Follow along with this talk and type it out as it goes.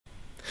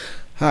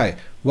Hi,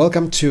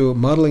 welcome to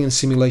Modeling and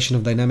Simulation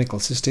of Dynamical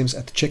Systems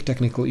at Czech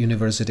Technical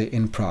University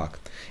in Prague.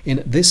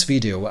 In this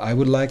video, I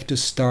would like to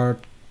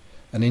start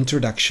an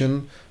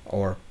introduction,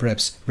 or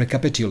perhaps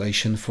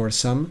recapitulation for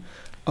some,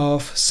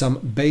 of some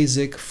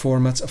basic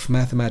formats of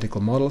mathematical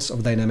models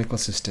of dynamical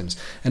systems.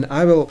 And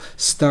I will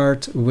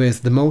start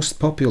with the most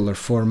popular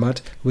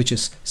format, which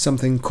is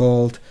something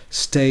called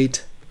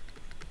state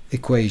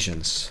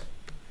equations.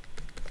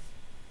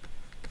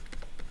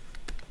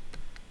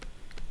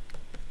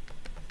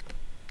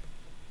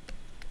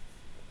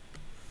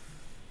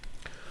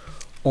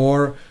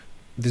 Or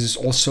this is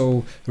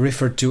also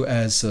referred to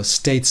as a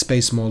state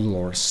space model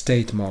or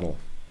state model.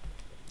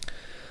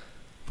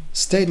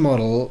 State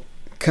model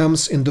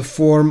comes in the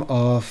form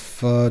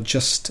of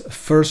just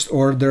first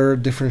order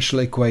differential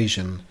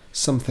equation,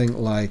 something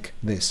like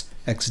this.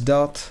 X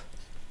dot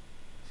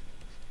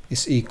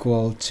is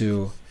equal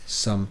to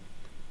some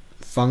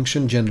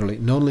function, generally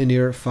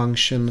nonlinear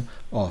function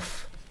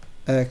of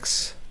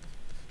x,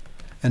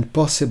 and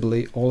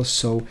possibly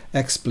also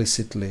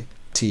explicitly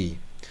t.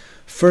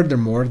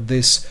 Furthermore,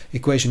 this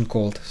equation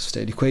called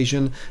state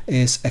equation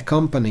is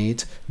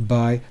accompanied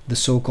by the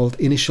so-called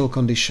initial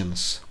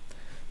conditions.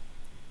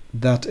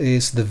 That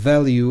is the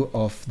value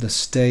of the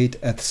state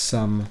at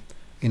some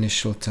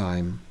initial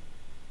time.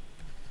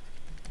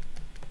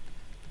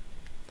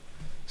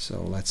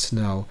 So let's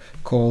now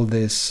call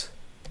this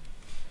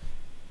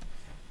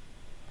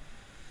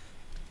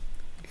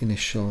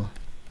initial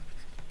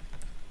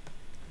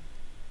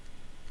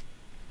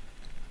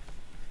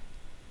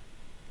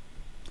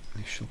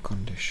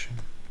condition.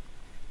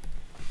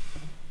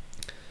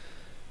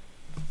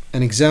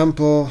 An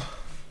example: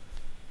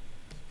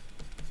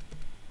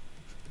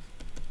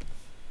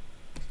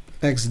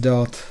 x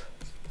dot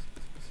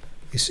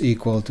is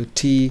equal to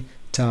t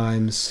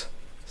times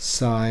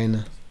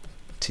sine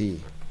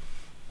t,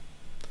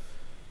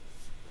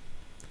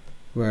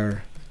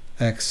 where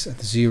x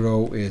at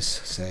 0 is,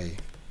 say,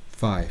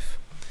 5.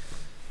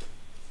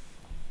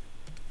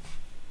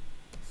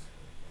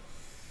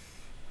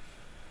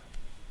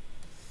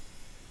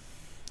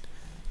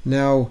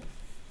 Now,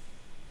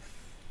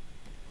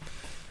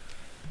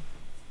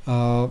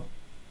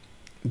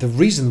 the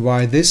reason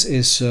why this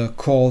is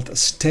called a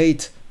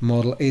state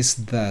model is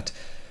that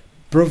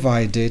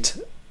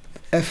provided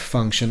f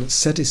function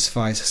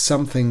satisfies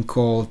something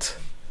called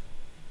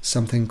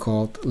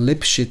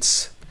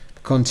Lipschitz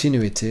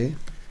continuity,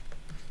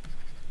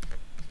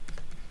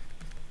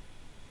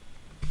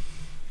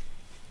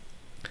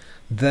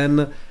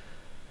 then,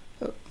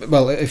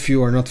 well, if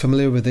you are not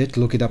familiar with it,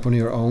 look it up on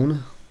your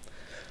own.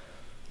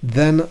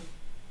 Then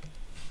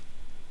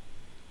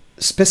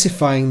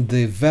specifying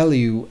the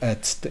value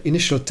at the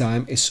initial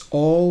time is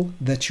all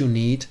that you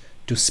need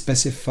to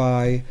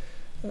specify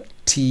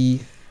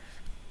t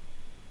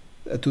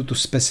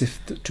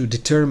to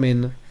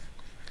determine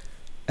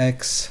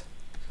x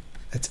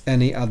at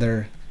any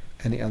other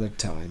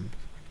time.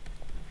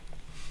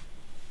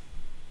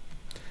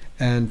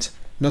 And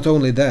not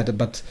only that,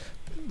 but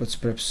what's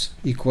perhaps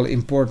equally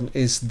important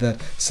is that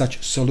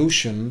such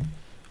solution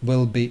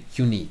will be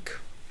unique.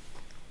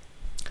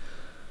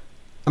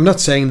 I'm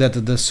not saying that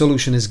the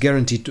solution is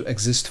guaranteed to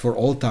exist for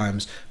all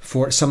times.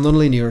 For some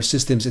nonlinear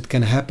systems, it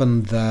can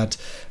happen that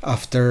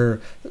after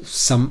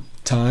some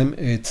time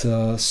it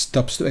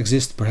stops to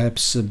exist,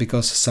 perhaps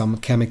because some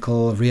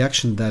chemical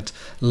reaction that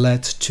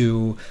led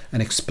to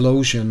an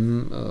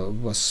explosion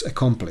was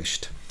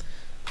accomplished.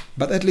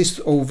 But at least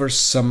over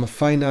some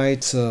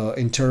finite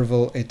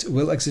interval it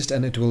will exist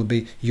and it will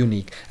be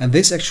unique. And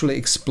this actually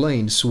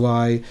explains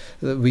why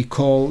we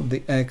call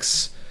the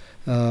x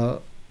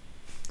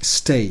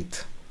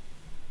state.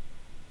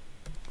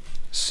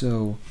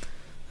 So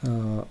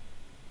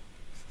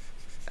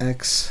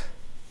x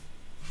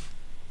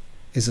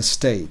is a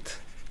state.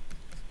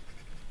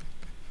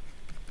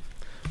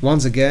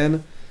 Once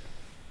again,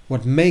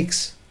 what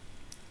makes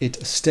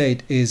it a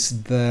state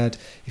is that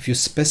if you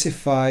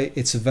specify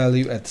its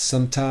value at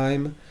some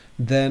time,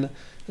 then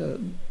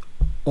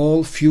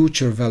all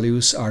future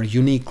values are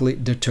uniquely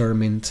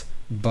determined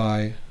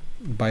by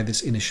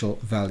this initial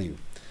value.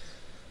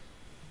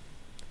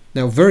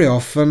 Now, very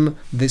often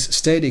this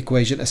state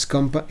equation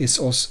is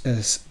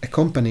also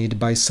accompanied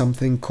by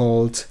something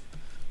called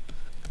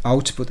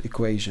output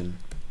equation,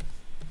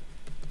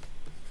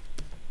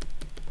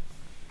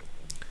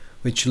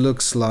 which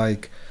looks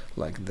like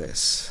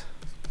this.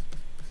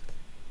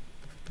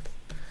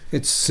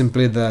 It's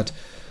simply that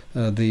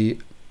the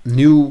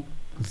new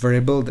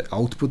variable, the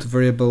output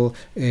variable,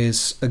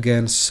 is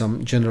again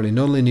some generally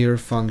nonlinear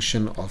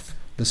function of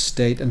the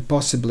state and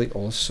possibly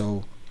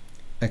also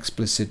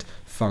explicit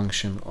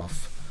function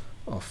of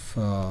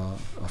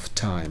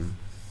time.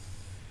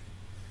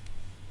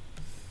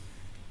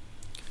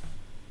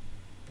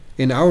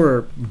 In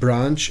our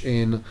branch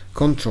in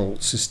control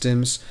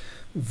systems,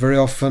 very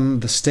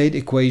often the state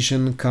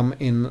equation come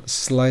in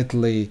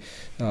slightly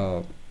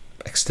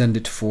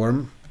extended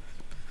form.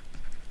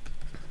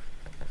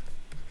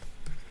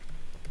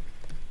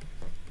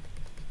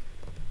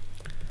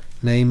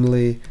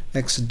 Namely,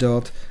 x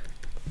dot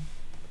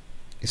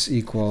is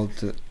equal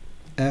to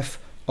f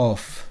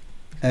of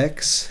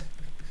x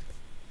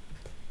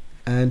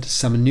and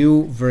some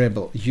new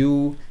variable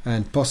u,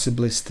 and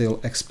possibly still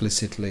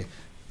explicitly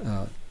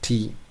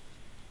t.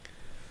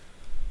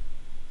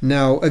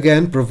 Now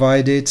again,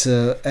 provided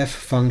f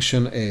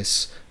function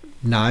is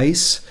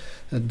nice,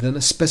 then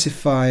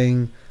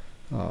specifying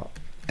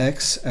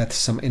x at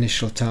some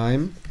initial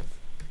time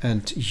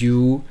and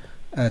u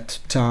at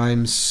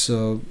times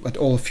at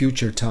all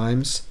future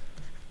times,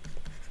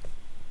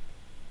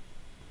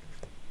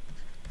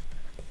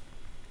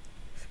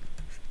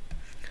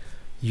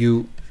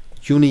 you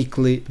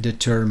uniquely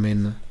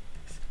determine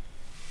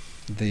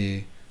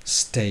the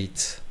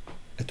state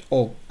at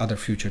all other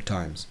future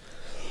times.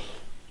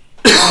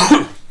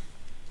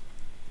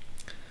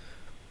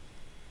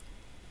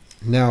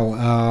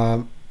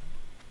 Now,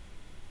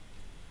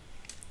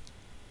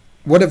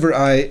 whatever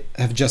I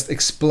have just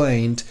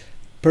explained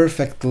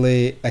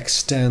perfectly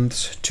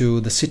extends to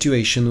the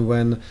situation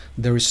when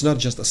there is not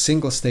just a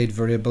single state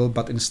variable,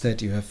 but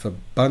instead you have a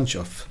bunch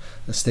of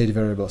state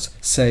variables,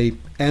 say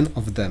n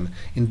of them.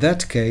 In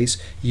that case,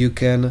 you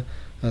can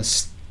in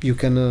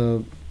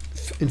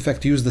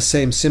fact use the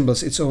same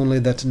symbols. It's only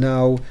that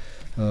now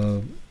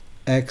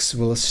x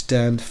will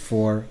stand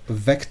for a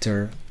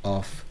vector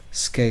of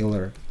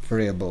scalar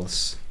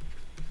variables,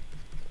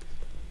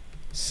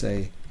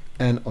 say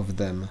n of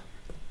them.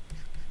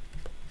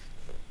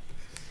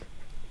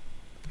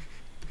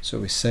 So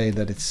we say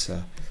that it's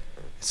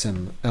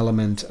an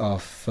element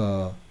of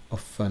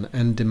an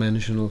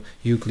n-dimensional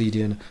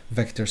Euclidean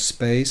vector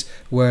space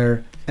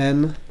where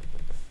n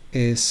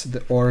is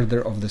the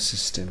order of the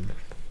system.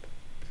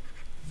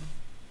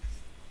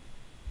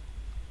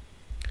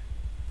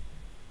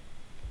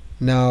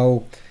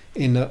 Now,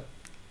 in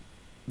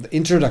the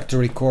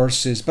introductory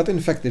courses, but in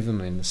fact even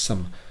in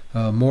some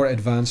more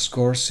advanced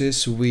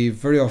courses, we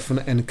very often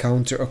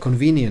encounter a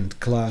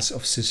convenient class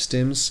of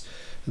systems,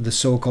 the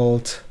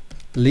so-called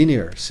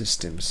linear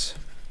systems,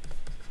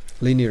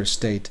 linear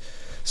state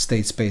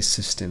space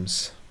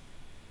systems.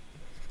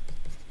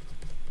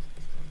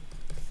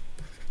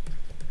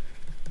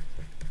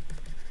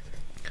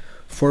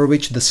 For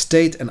which the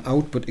state and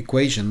output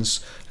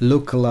equations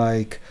look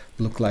like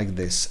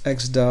this.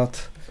 X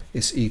dot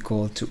is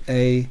equal to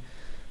a.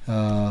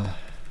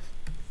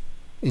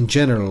 In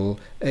general,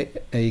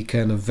 a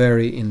can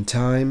vary in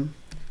time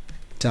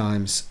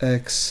times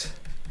x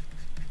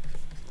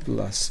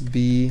plus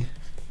b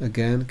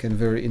again can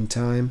vary in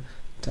time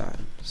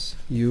times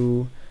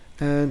u,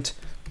 and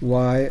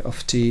y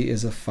of t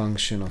is a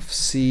function of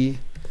c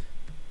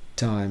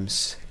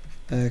times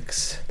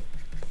x,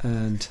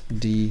 and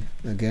d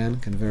again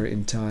can vary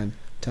in time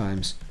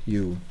times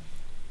u.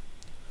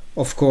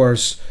 Of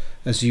course,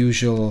 as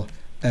usual,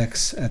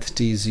 x at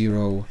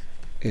t0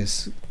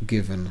 is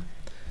given.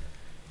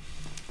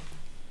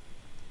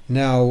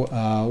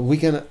 Now we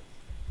can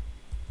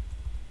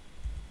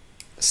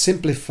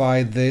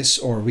simplify this,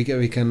 or we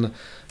can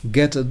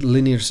get a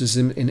linear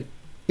system in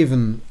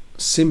even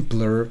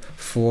simpler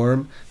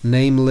form,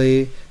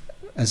 namely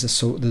as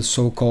the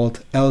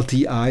so-called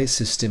LTI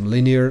system,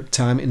 linear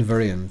time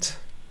invariant.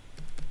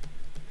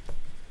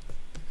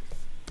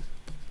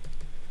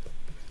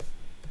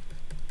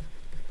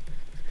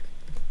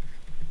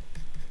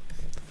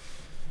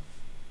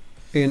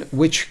 In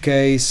which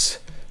case,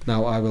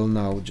 now I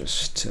will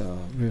just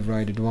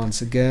rewrite it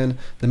once again.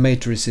 The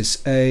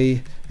matrices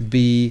A,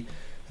 B,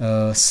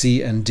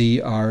 C and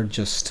D are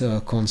just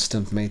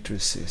constant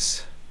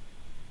matrices.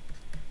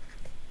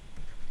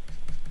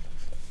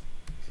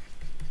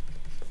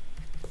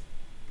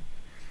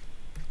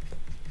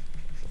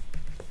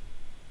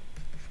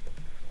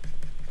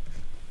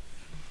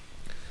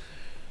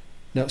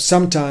 Now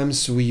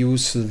sometimes we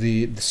use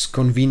this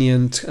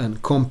convenient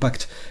and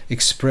compact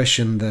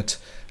expression that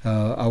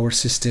our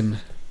system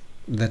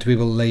that we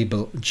will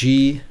label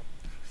G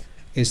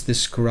is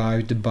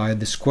described by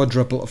this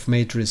quadruple of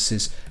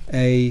matrices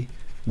A,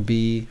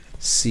 B,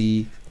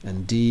 C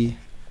and D,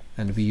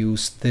 and we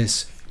use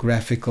this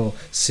graphical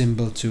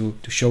symbol to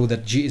show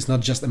that G is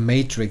not just a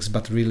matrix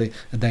but really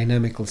a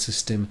dynamical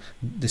system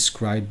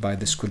described by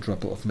this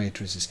quadruple of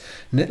matrices.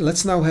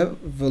 Let's now have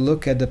a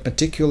look at a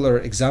particular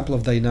example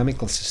of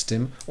dynamical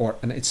system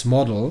and its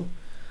model,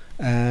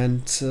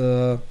 and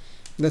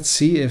let's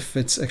see if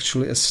it's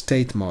actually a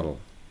state model.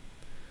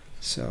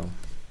 So,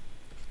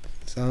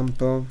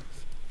 example,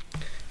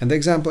 and the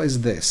example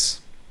is this.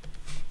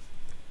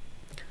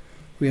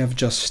 We have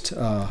just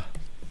a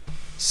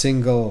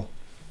single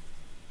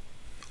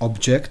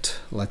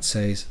object, let's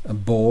say a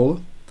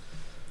ball,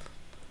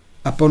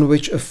 upon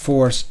which a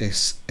force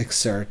is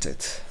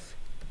exerted.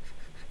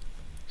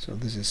 So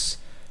this is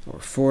our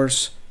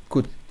force,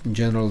 could in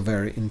general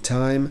vary in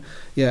time.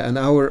 Yeah, and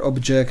our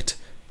object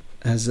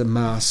has a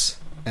mass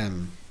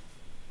m.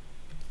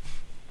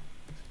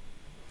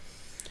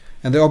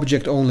 And the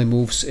object only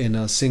moves in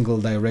a single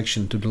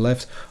direction, to the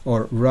left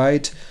or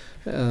right.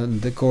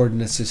 The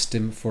coordinate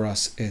system for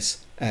us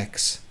is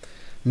x.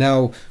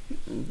 Now,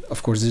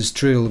 of course, this is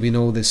trivial. We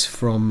know this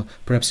from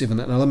perhaps even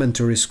an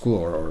elementary school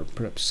or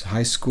perhaps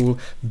high school,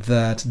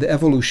 that the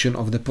evolution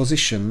of the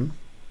position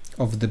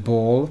of the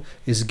ball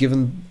is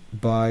given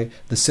by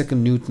the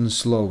second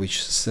Newton's law,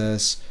 which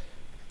says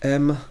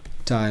m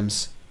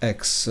times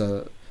x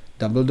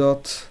double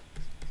dot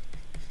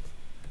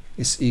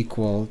is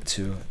equal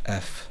to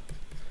f.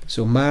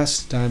 So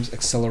mass times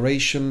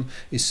acceleration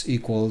is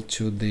equal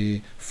to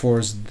the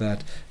force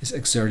that is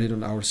exerted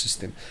on our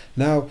system.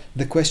 Now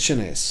the question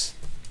is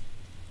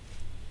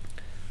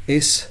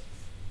x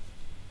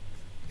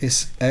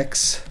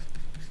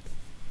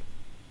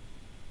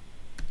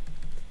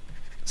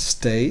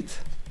state,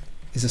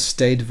 is a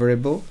state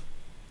variable?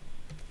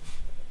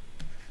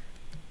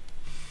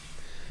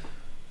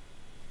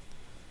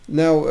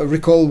 Now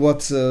recall what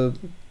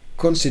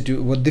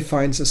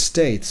defines a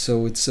state.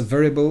 So it's a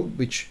variable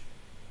which,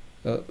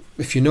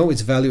 if you know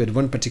its value at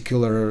one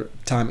particular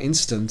time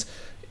instant,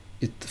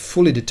 it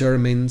fully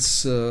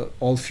determines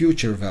all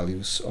future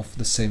values of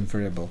the same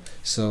variable.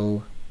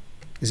 So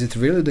is it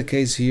really the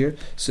case here?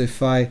 So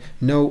if I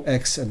know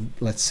x at,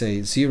 let's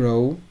say,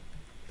 0,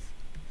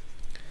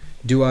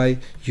 do I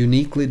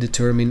uniquely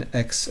determine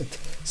x at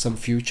some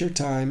future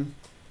time?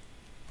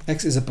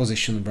 X is a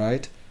position,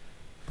 right?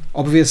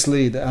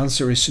 Obviously the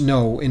answer is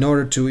no. In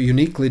order to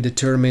uniquely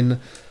determine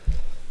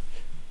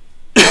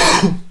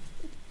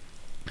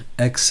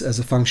x as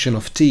a function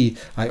of t,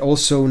 I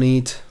also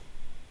need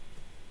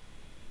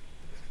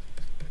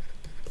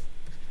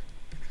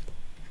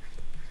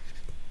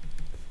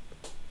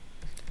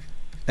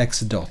x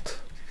dot,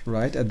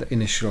 right, at the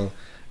initial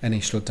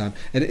time.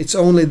 And it's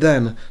only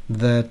then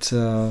that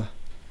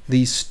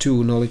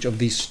knowledge of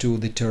these two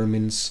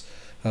determines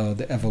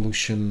the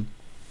evolution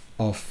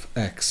of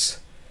x.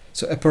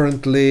 So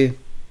apparently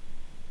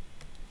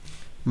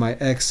my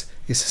x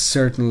is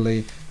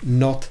certainly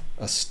not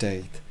a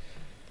state.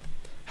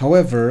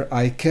 However,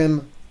 I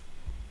can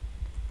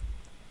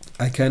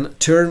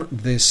turn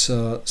this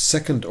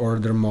second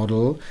order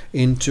model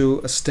into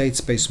a state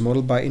space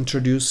model by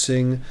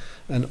introducing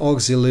an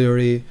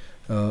auxiliary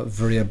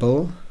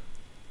variable,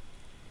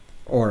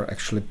 or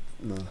actually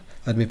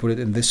let me put it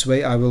in this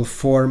way. I will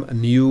form a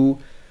new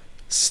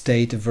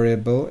state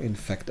variable, in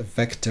fact a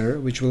vector,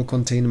 which will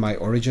contain my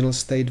original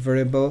state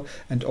variable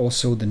and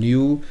also the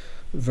new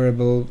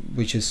variable,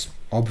 which is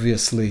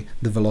obviously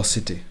the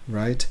velocity,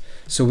 right?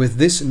 So with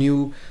this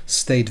new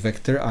state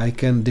vector I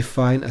can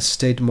define a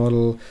state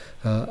model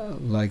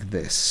like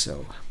this.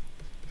 So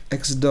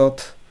x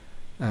dot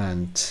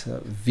and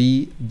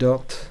v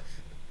dot,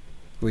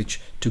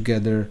 which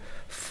together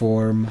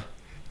form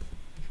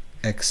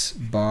x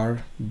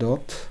bar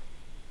dot,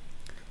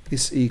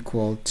 is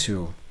equal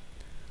to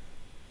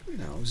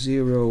now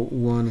 0,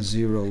 1,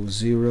 0,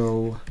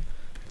 0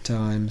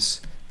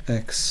 times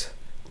x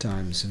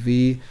times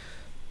v,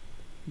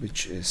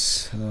 which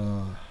is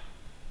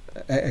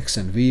x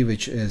and v,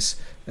 which is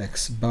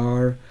x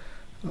bar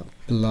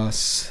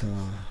plus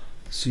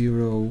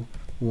 0,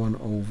 1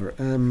 over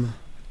m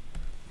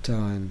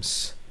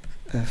times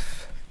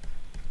f.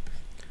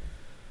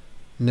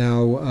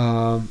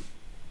 Now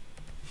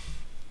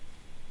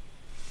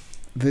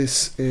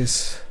this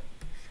is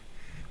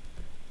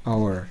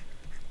our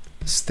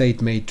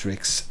state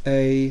matrix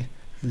A,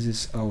 this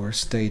is our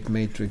state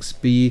matrix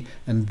B,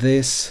 and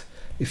this,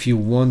 if you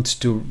want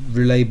to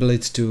relabel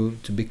it to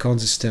be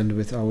consistent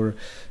with our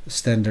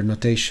standard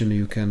notation,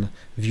 you can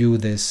view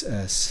this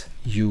as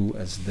U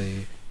as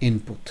the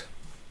input.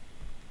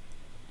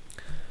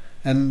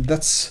 And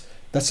that's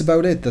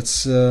about it.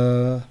 That's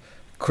a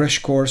crash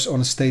course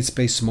on state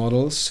space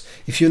models.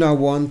 If you now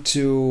want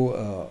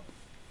to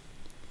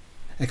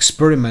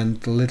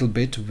experiment a little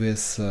bit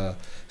with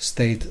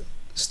state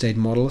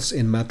models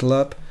in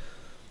MATLAB,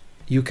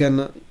 you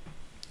can,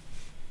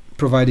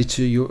 provided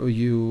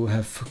you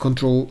have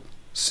Control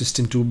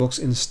System Toolbox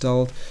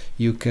installed,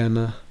 you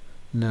can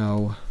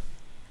now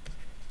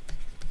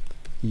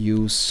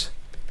use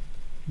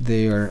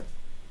their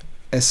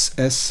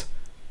SS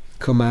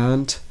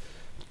command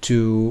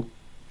to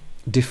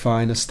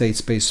define a state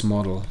space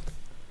model.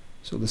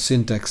 So the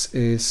syntax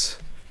is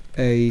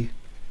A,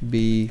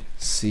 B,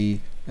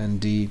 C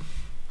and D,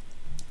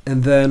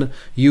 and then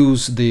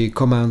use the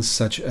commands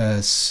such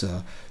as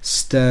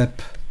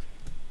step,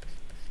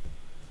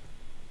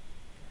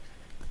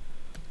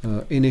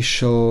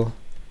 initial,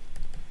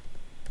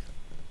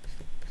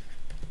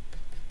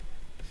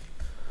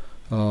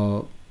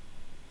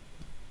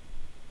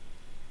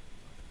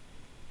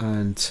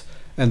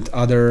 and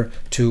other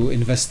to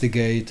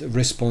investigate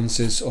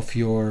responses of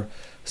your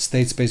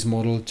state space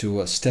model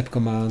to step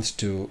commands,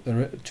 to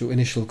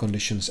initial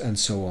conditions, and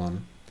so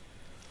on.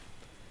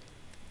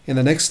 In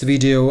the next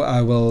video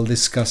I will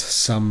discuss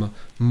some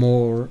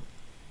more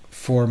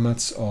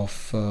formats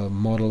of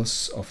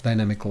models of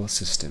dynamical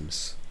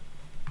systems.